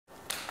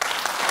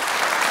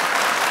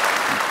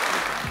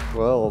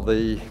Well,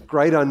 the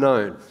great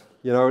unknown,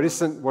 it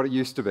isn't what it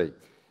used to be.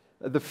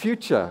 The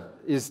future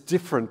is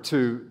different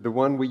to the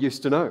one we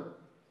used to know.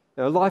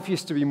 Life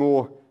used to be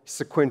more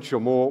sequential,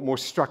 more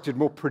structured,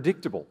 more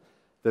predictable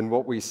than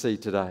what we see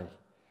today.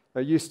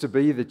 It used to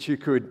be that you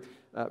could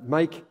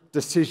make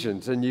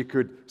decisions and you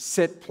could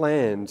set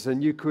plans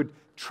and you could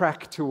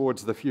track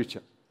towards the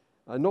future.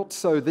 Not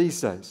so these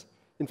days.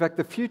 In fact,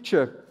 the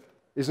future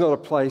is not a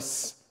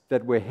place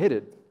that we're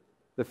headed.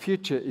 The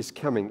future is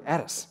coming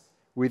at us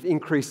with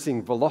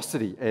increasing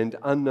velocity and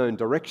unknown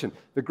direction.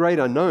 The great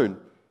unknown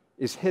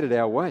is headed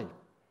our way.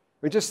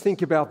 Just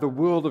think about the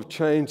world of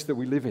change that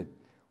we live in.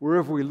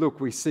 Wherever we look,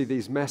 we see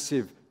these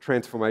massive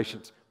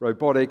transformations.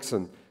 Robotics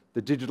and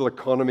the digital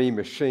economy,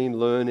 machine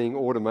learning,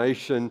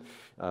 automation,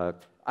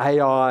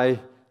 AI,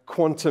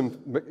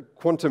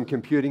 quantum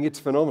computing, it's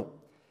phenomenal.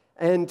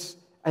 And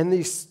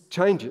these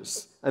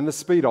changes and the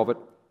speed of it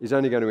is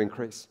only going to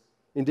increase.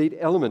 Indeed,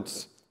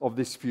 elements of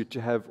this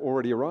future have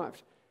already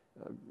arrived.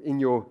 In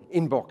your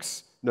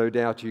inbox, no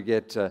doubt you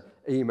get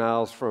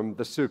emails from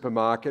the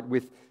supermarket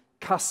with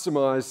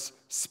customized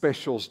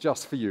specials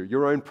just for you,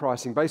 your own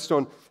pricing based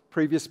on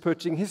previous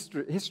purchasing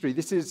history.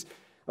 This is,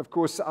 of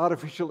course,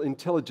 artificial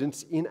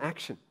intelligence in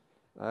action.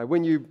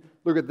 When you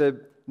look at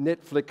the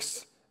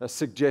Netflix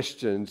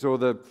suggestions or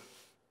the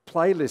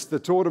playlist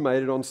that's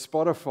automated on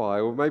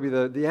Spotify or maybe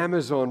the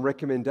Amazon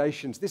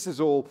recommendations, this is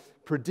all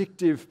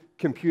predictive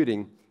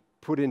computing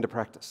put into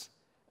practice.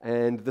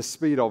 And the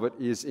speed of it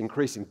is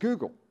increasing.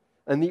 Google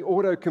and the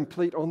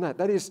autocomplete on that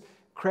is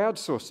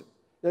crowdsourcing.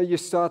 Now you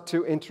start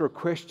to enter a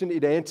question,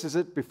 it answers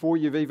it before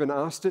you've even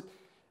asked it.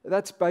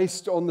 That's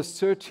based on the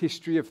search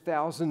history of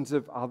thousands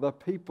of other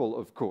people,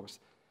 of course.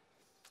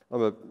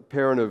 I'm a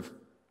parent of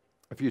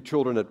a few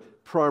children at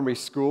primary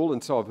school,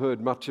 and so I've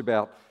heard much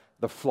about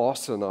the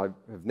floss, and I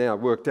have now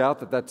worked out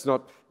that that's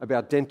not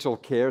about dental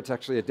care, it's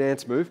actually a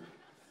dance move.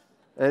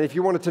 And if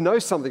you wanted to know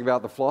something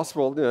about the floss,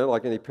 well,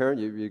 like any parent,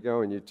 you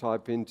go and you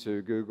type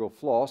into Google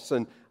floss,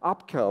 and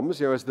up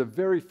comes, as the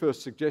very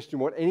first suggestion,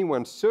 what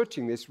anyone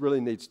searching this really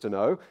needs to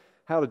know,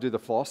 how to do the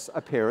floss,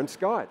 a parent's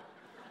guide.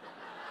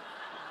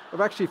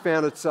 I've actually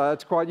found it's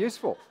quite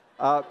useful.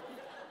 But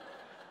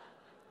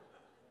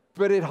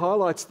it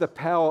highlights the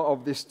power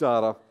of this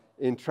data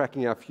in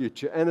tracking our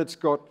future, and it's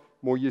got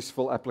more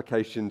useful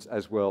applications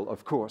as well,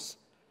 of course.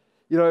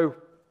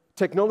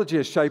 Technology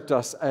has shaped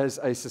us as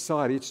a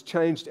society. It's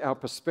changed our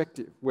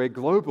perspective. We're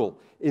global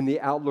in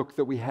the outlook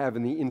that we have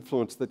and the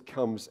influence that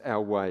comes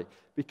our way.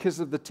 Because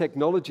of the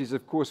technologies,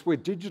 of course, we're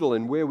digital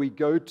in where we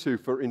go to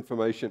for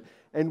information,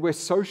 and we're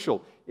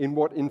social in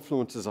what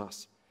influences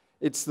us.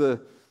 It's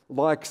the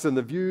likes and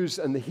the views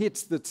and the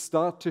hits that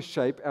start to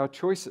shape our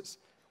choices.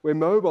 We're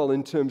mobile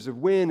in terms of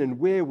when and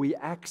where we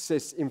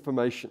access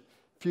information.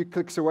 A few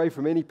clicks away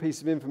from any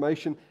piece of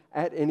information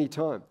at any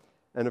time.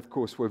 And of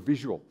course, we're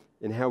visual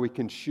in how we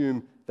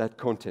consume that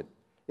content.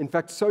 In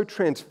fact, so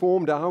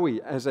transformed are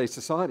we as a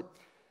society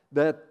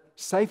that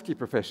safety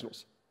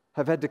professionals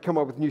have had to come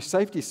up with new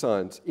safety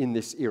signs in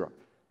this era,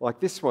 like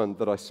this one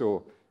that I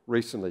saw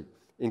recently.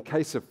 In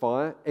case of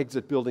fire,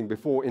 exit building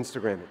before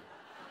Instagramming.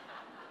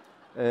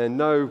 And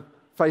no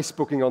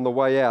Facebooking on the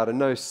way out, and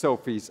no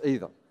selfies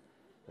either.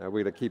 We're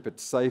going to keep it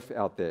safe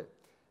out there.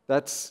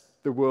 That's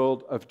the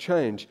world of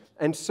change.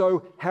 And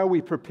so how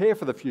we prepare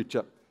for the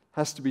future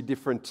has to be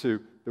different to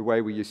the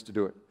way we used to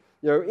do it.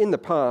 In the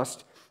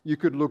past, you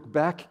could look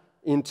back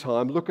in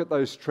time, look at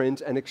those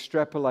trends and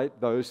extrapolate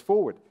those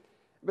forward.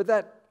 But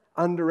that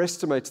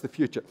underestimates the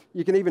future.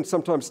 You can even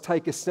sometimes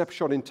take a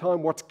snapshot in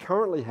time, what's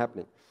currently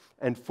happening,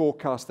 and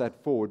forecast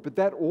that forward. But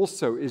that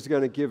also is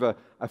going to give a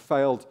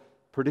failed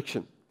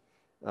prediction.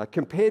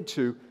 Compared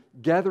to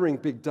gathering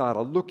big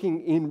data,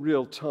 looking in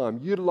real time,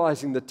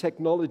 utilizing the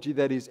technology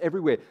that is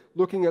everywhere,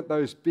 looking at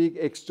those big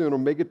external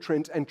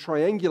megatrends and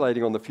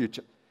triangulating on the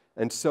future,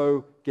 and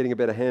so getting a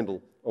better handle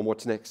on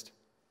what's next.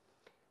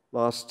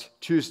 Last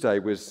Tuesday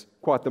was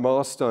quite the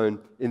milestone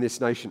in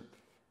this nation.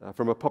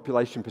 From a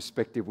population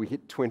perspective, we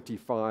hit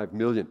 25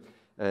 million.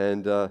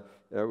 And it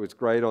was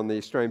great on the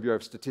Australian Bureau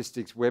of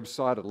Statistics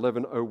website at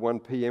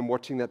 11:01 p.m.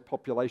 watching that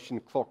population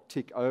clock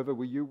tick over.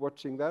 Were you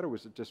watching that, or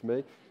was it just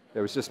me? It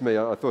was just me,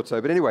 I thought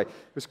so. But anyway,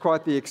 it was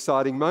quite the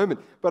exciting moment.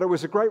 But it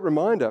was a great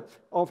reminder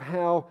of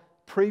how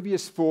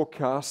previous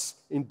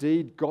forecasts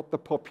indeed got the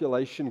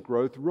population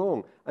growth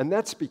wrong. And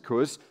that's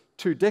because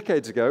 2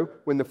 decades ago,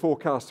 when the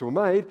forecasts were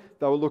made,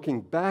 they were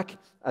looking back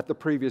at the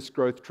previous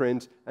growth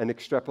trends and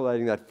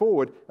extrapolating that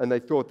forward, and they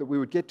thought that we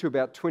would get to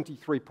about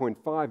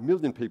 23.5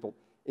 million people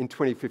in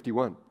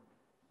 2051.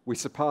 We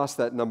surpassed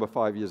that number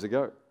 5 years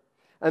ago.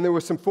 And there were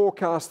some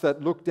forecasts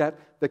that looked at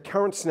the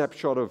current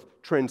snapshot of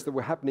trends that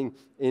were happening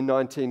in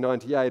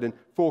 1998 and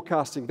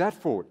forecasting that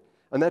forward.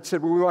 And that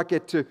said, well, we might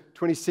get to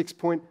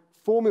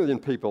 26.4 million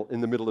people in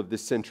the middle of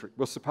this century.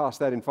 We'll surpass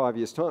that in 5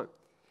 years' time.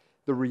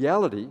 The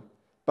reality,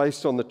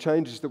 based on the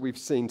changes that we've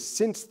seen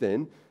since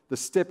then, the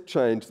step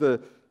change,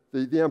 the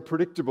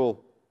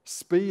unpredictable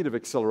speed of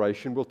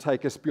acceleration will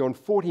take us beyond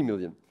 40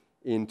 million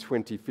in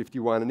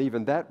 2051, and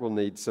even that will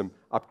need some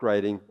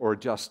upgrading or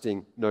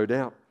adjusting, no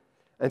doubt.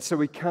 And so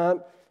we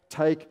can't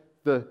take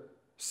the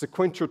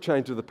sequential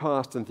change of the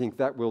past and think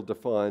that will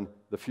define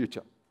the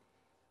future.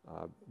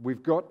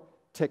 We've got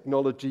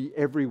technology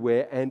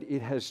everywhere, and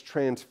it has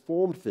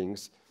transformed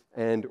things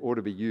and ought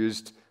to be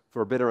used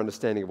for a better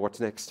understanding of what's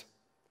next.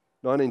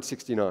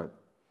 1969.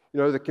 You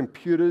know, the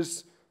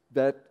computers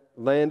that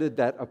landed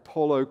that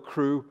Apollo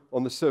crew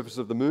on the surface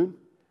of the moon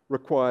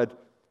required,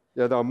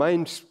 they were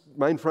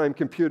mainframe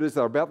computers,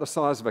 they were about the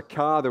size of a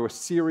car, there were a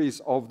series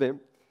of them,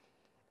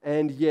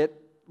 and yet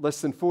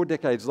less than 4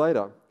 decades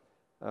later,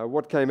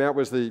 what came out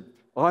was the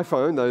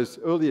iPhone. Those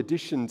early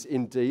editions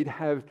indeed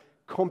have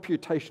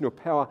computational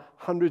power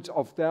hundreds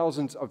of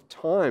thousands of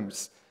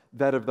times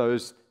that of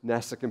those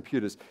NASA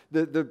computers.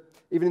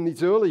 Even in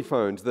these early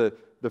phones, the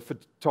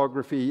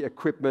photography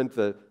equipment,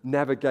 the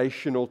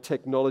navigational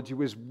technology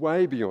was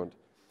way beyond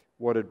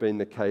what had been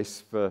the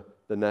case for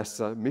the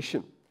NASA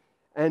mission.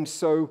 And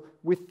so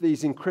with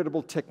these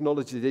incredible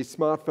technology, these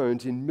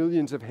smartphones in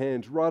millions of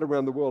hands right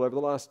around the world over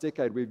the last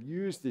decade, we've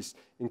used this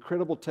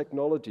incredible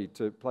technology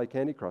to play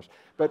Candy Crush.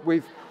 But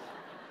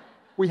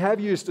we have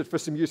used it for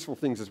some useful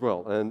things as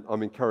well, and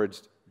I'm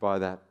encouraged by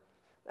that.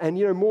 And,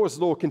 you know, Moore's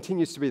law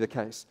continues to be the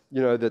case,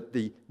 you know, that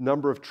the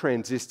number of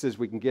transistors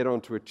we can get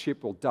onto a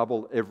chip will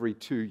double every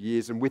 2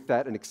 years, and with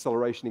that, an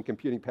acceleration in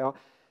computing power.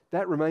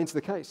 That remains the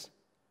case.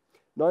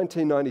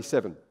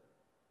 1997,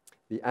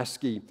 the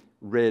ASCII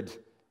red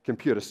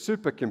computer,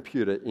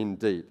 supercomputer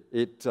indeed.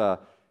 It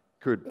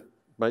could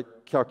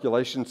make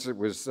calculations. It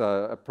was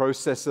a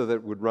processor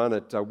that would run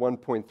at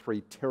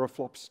 1.3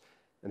 teraflops.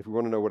 And if we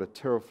want to know what a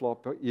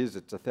teraflop is,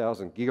 it's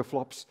 1,000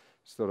 gigaflops.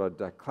 Just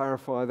thought I'd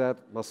clarify that.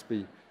 Must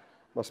be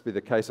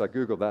the case. I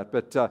Googled that.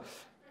 But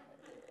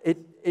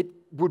it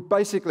would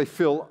basically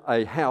fill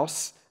a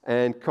house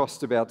and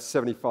cost about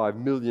 $75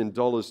 million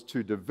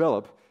to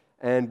develop.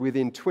 And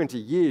within 20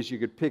 years, you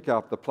could pick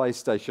up the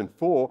PlayStation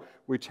 4,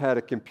 which had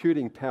a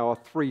computing power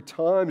 3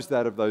 times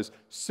that of those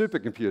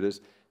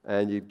supercomputers,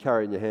 and you'd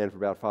carry it in your hand for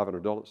about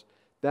 $500.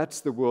 That's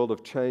the world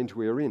of change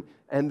we're in.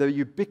 And the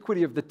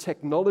ubiquity of the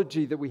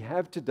technology that we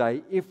have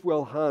today, if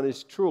well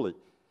harnessed truly,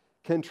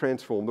 can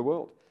transform the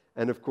world.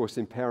 And of course,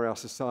 empower our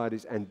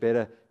societies and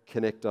better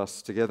connect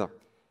us together.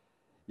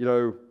 You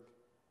know,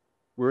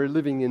 we're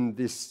living in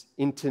this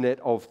Internet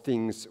of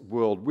Things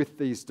world with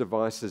these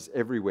devices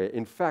everywhere.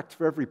 In fact,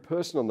 for every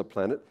person on the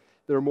planet,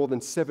 there are more than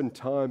 7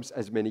 times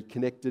as many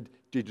connected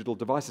digital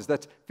devices.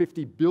 That's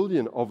 50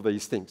 billion of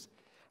these things.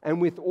 And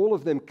with all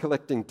of them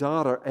collecting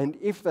data, and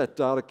if that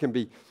data can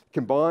be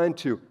combined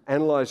to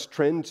analyze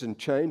trends and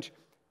change,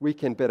 we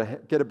can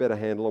get a better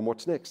handle on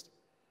what's next.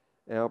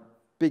 Now,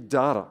 big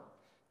data,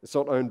 it's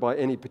not owned by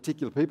any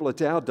particular people,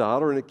 it's our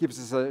data, and it gives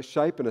us a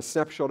shape and a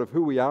snapshot of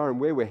who we are and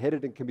where we're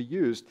headed, and can be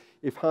used,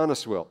 if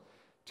harnessed well,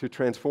 to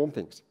transform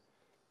things.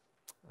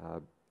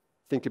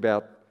 Think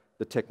about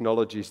the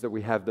technologies that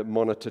we have that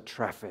monitor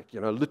traffic, you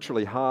know,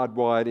 literally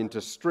hardwired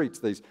into streets,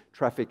 these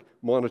traffic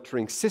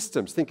monitoring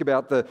systems. Think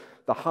about the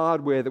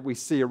hardware that we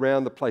see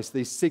around the place,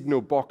 these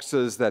signal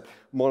boxes that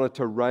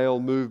monitor rail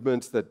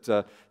movements,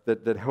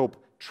 that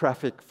help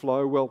traffic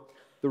flow. Well,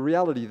 the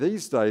reality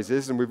these days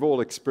is, and we've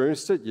all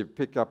experienced it, you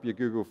pick up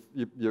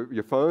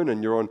your phone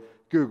and you're on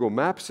Google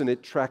Maps and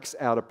it tracks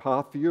out a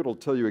path for you. It'll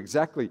tell you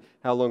exactly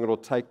how long it'll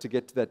take to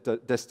get to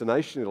that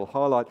destination. It'll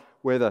highlight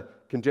where the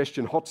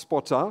congestion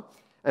hotspots are,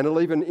 and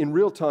it'll even in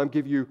real time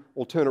give you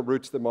alternate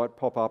routes that might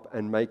pop up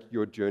and make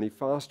your journey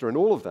faster. And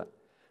all of that,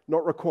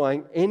 not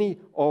requiring any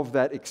of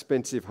that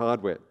expensive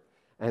hardware,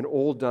 and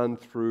all done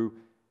through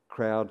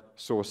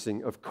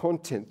crowdsourcing of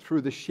content,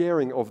 through the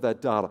sharing of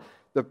that data.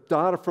 The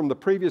data from the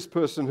previous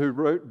person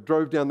who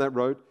drove down that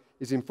road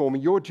is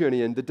informing your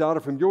journey, and the data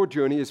from your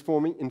journey is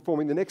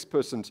informing the next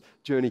person's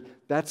journey.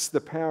 That's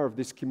the power of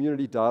this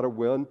community data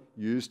when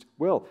used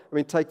well. I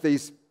mean, take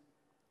these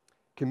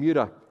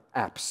commuter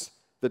apps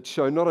that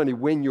show not only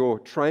when your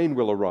train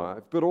will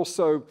arrive, but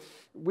also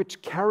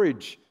which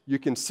carriage you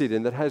can sit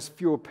in that has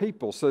fewer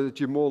people so that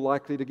you're more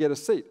likely to get a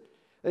seat.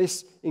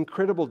 This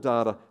incredible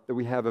data that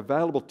we have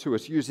available to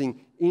us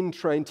using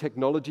in-train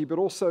technology, but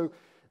also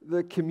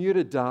the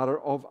commuter data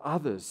of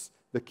others,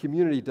 the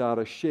community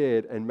data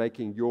shared and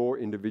making your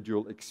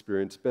individual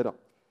experience better.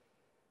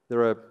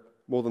 There are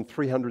more than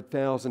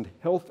 300,000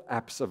 health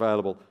apps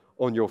available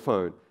on your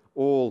phone,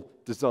 all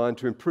designed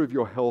to improve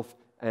your health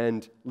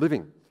and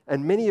living.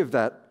 And many of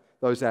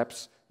those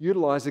apps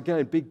utilize,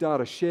 again, big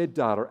data, shared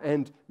data,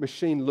 and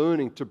machine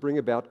learning to bring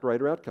about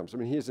greater outcomes. I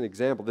mean, here's an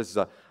example. This is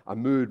a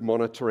mood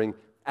monitoring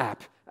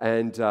app,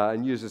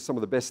 and uses some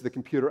of the best of the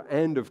computer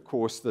and, of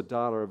course, the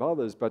data of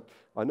others. But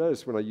I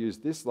noticed when I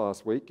used this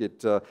last week,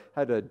 it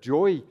had a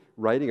joy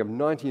rating of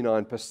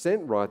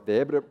 99% right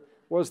there, but it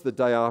was the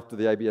day after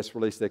the ABS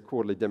released their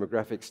quarterly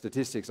demographic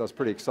statistics. I was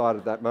pretty excited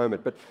at that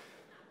moment. But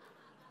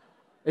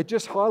it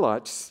just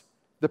highlights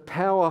the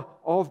power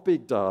of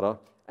big data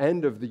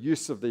and of the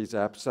use of these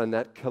apps and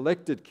that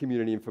collected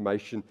community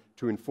information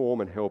to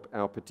inform and help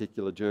our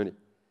particular journey.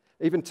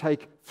 Even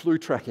take flu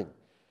tracking.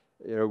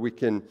 We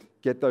can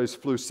get those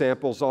flu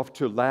samples off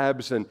to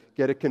labs and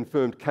get a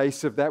confirmed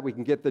case of that. We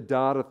can get the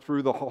data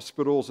through the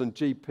hospitals and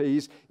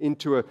GPs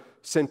into a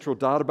central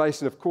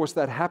database. And of course,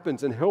 that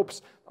happens and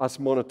helps us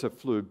monitor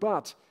flu.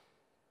 But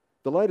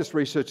the latest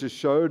research has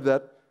showed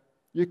that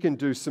you can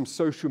do some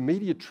social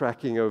media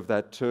tracking of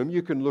that term.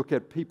 You can look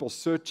at people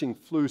searching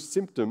flu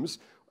symptoms,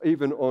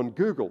 even on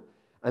Google.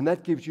 And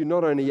that gives you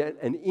not only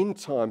an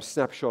in-time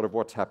snapshot of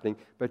what's happening,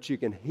 but you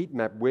can heat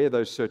map where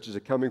those searches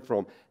are coming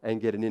from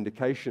and get an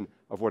indication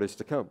of what is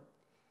to come.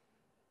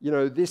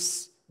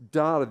 This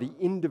data, the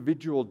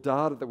individual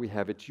data that we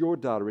have, it's your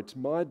data, it's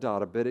my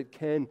data, but it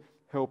can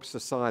help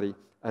society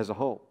as a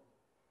whole.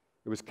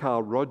 It was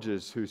Carl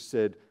Rogers who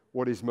said,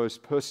 what is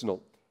most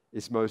personal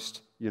is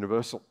most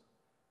universal.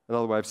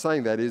 Another way of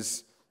saying that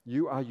is,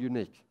 you are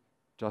unique,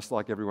 just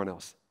like everyone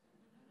else.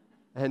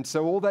 And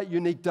so all that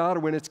unique data,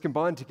 when it's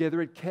combined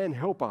together, it can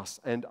help us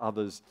and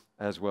others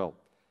as well.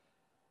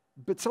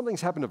 But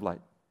something's happened of late.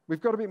 We've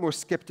got a bit more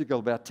skeptical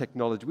about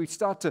technology. We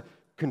start to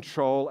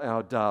control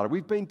our data.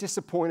 We've been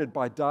disappointed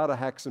by data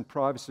hacks and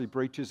privacy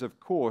breaches, of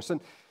course.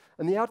 And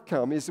the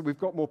outcome is that we've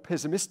got more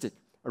pessimistic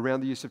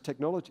around the use of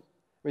technology.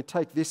 I mean,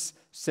 take this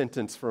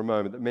sentence for a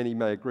moment that many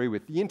may agree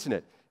with. The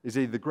internet is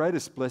either the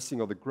greatest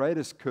blessing or the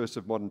greatest curse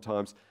of modern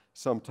times.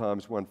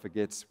 Sometimes one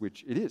forgets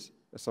which it is.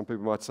 Some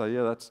people might say,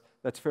 yeah,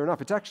 that's fair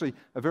enough. It's actually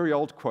a very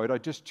old quote. I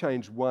just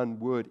changed one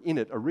word in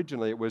it.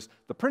 Originally, it was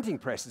the printing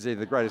press is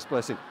either the greatest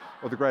blessing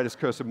or the greatest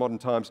curse of modern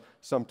times.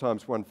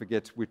 Sometimes one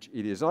forgets which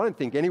it is. I don't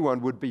think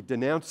anyone would be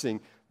denouncing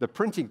the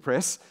printing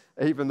press,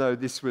 even though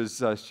this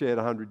was shared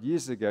 100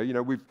 years ago.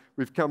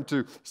 We've come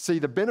to see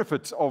the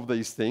benefits of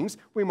these things.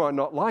 We might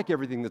not like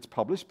everything that's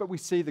published, but we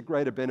see the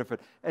greater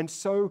benefit. And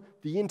so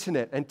the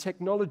internet and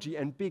technology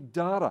and big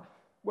data,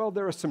 well,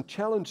 there are some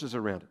challenges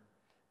around it,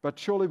 but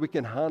surely we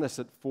can harness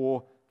it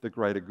for the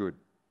greater good.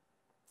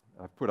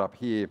 I've put up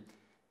here,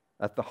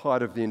 at the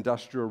height of the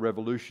Industrial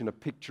Revolution, a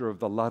picture of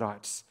the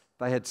Luddites.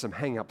 They had some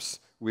hang-ups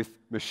with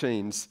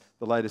machines,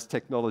 the latest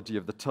technology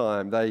of the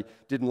time. They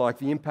didn't like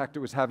the impact it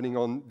was having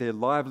on their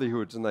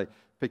livelihoods, and they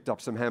picked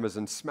up some hammers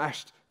and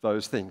smashed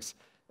those things.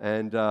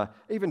 And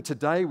even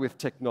today with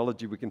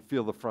technology, we can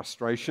feel the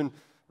frustration.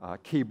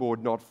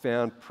 Keyboard not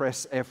found,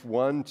 press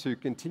F1 to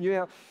continue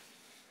out.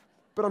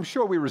 But I'm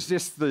sure we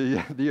resist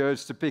the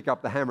urge to pick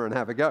up the hammer and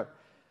have a go,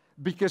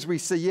 because we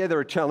see, yeah, there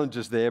are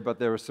challenges there, but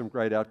there are some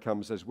great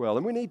outcomes as well.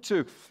 And we need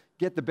to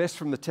get the best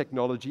from the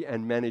technology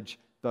and manage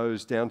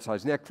those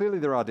downsides. Now, clearly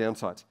there are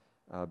downsides.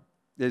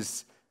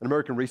 There's an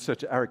American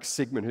researcher, Eric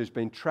Sigman, who's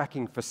been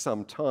tracking for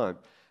some time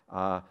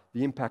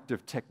the impact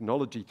of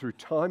technology through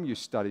time use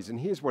studies. And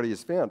here's what he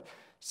has found.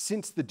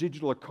 Since the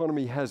digital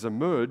economy has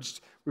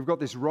emerged, we've got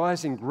this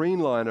rising green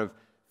line of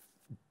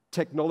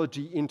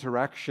technology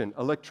interaction,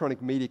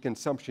 electronic media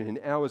consumption in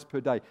hours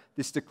per day,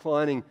 this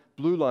declining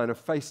blue line of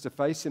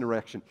face-to-face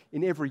interaction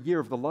in every year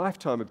of the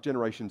lifetime of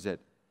Generation Z.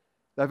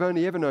 They've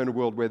only ever known a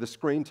world where the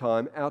screen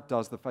time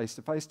outdoes the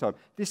face-to-face time.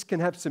 This can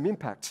have some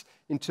impacts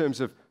in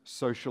terms of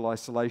social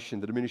isolation,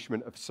 the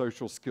diminishment of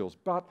social skills,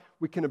 but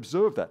we can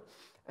observe that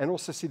and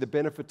also see the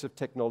benefits of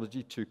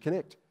technology to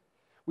connect.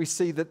 We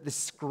see that the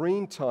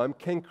screen time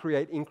can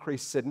create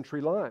increased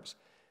sedentary lives.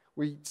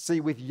 We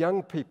see with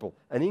young people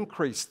an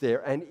increase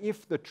there, and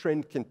if the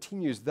trend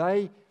continues,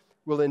 they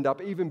will end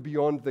up even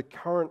beyond the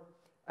current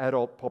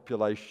adult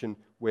population,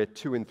 where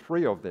 2 in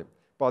 3 of them,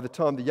 by the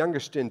time the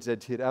youngest Gen Z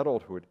hit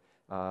adulthood,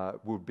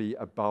 will be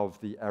above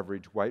the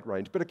average weight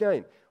range. But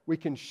again, we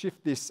can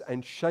shift this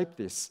and shape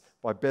this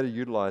by better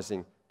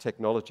utilising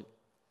technology.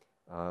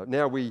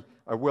 Now we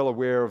are well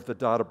aware of the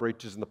data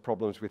breaches and the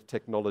problems with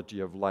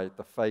technology of late,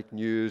 the fake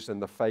news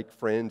and the fake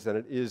friends, and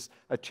it is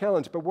a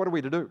challenge. But what are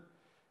we to do?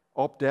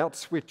 Opt out,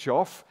 switch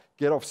off,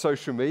 get off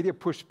social media,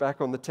 push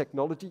back on the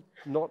technology?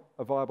 Not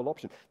a viable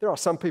option. There are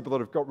some people that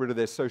have got rid of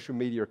their social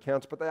media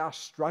accounts, but they are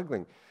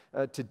struggling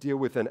to deal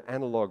with an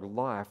analog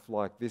life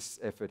like this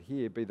effort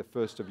here. Be the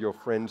first of your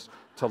friends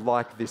to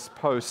like this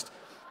post.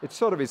 It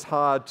sort of is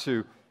hard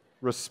to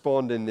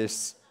respond in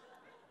this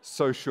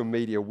social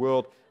media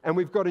world. And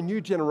we've got a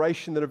new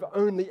generation that have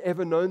only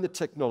ever known the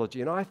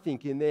technology, and I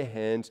think in their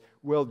hands,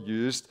 well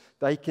used,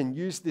 they can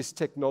use this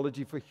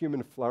technology for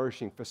human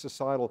flourishing, for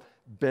societal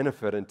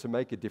benefit, and to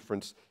make a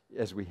difference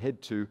as we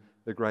head to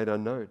the great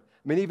unknown.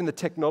 I mean, even the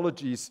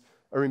technologies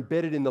are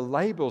embedded in the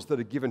labels that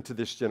are given to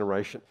this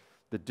generation.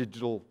 The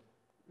digital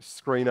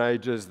screen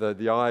ages, the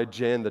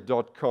iGen,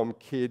 the .com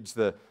kids,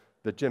 the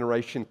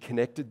generation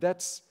connected,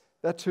 that's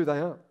who they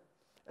are.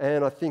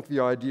 And I think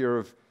the idea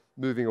of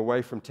moving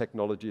away from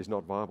technology is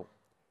not viable.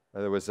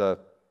 There was a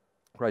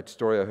great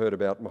story I heard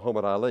about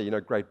Muhammad Ali,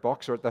 great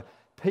boxer. At the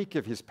peak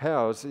of his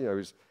powers, he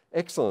was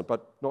excellent,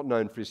 but not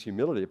known for his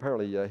humility.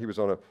 Apparently, he was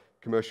on a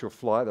commercial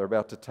flight. They were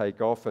about to take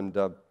off, and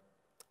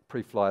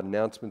pre-flight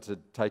announcements had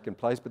taken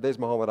place. But there's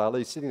Muhammad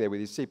Ali sitting there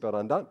with his seatbelt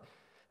undone.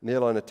 And the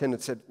airline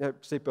attendant said,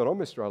 "Seatbelt on,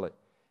 Mr. Ali."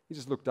 He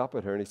just looked up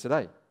at her and he said,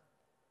 "Hey,"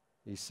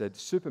 he said,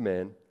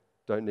 "Superman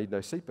don't need no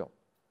seatbelt."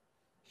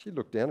 She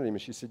looked down at him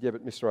and she said, "Yeah,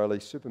 but Mr. Ali,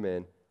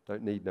 Superman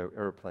don't need no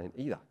aeroplane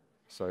either.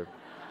 So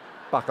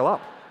buckle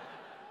up."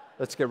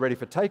 let's get ready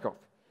for takeoff.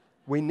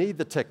 We need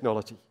the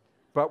technology,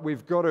 but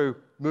we've got to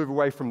move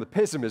away from the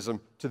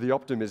pessimism to the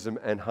optimism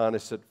and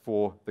harness it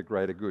for the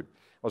greater good.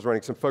 I was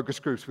running some focus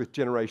groups with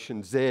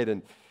Generation Z,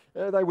 and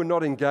they were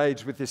not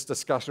engaged with this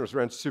discussion. It was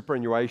around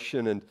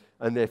superannuation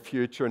and their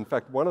future. In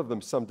fact, one of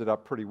them summed it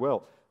up pretty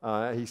well.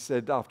 He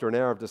said, after an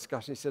hour of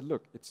discussion, he said,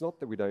 look, it's not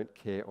that we don't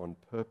care on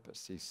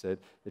purpose. He said,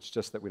 it's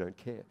just that we don't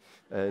care.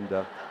 And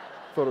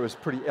thought it was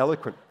pretty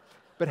eloquent.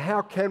 But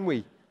how can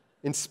we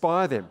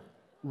inspire them,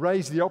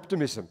 raise the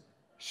optimism,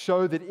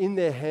 show that in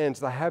their hands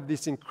they have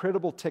this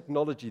incredible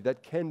technology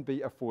that can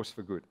be a force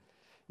for good?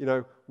 You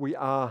know, we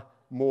are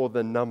more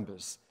than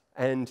numbers,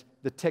 and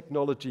the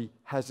technology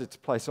has its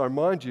place. I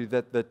remind you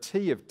that the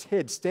T of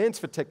TED stands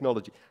for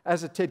technology.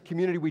 As a TED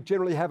community, we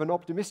generally have an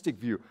optimistic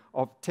view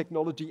of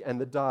technology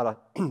and the data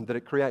that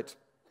it creates.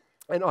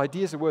 And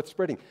ideas are worth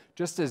spreading,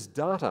 just as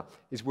data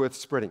is worth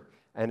spreading,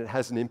 and it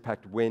has an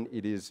impact when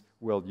it is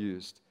well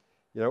used.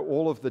 You know,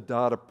 all of the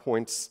data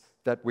points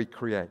that we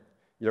create,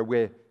 you know,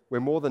 we're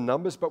more than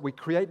numbers, but we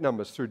create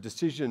numbers through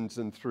decisions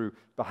and through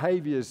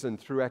behaviors and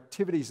through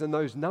activities. And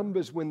those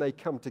numbers, when they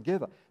come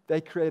together,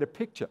 they create a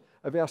picture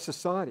of our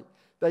society.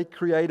 They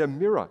create a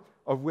mirror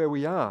of where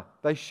we are.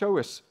 They show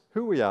us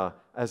who we are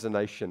as a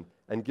nation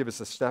and give us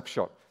a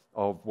snapshot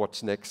of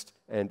what's next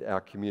and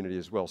our community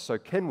as well. So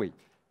can we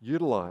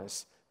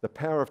utilize the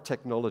power of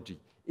technology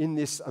in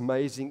this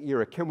amazing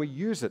era? Can we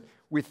use it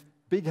with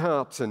big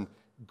hearts and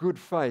good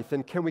faith?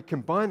 And can we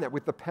combine that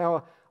with the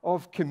power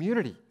of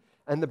community?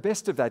 And the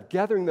best of that,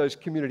 gathering those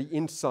community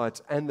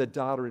insights and the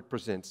data it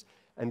presents,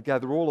 and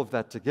gather all of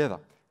that together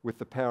with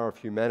the power of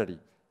humanity,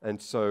 and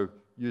so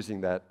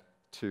using that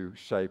to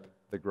shape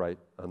the great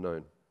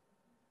unknown.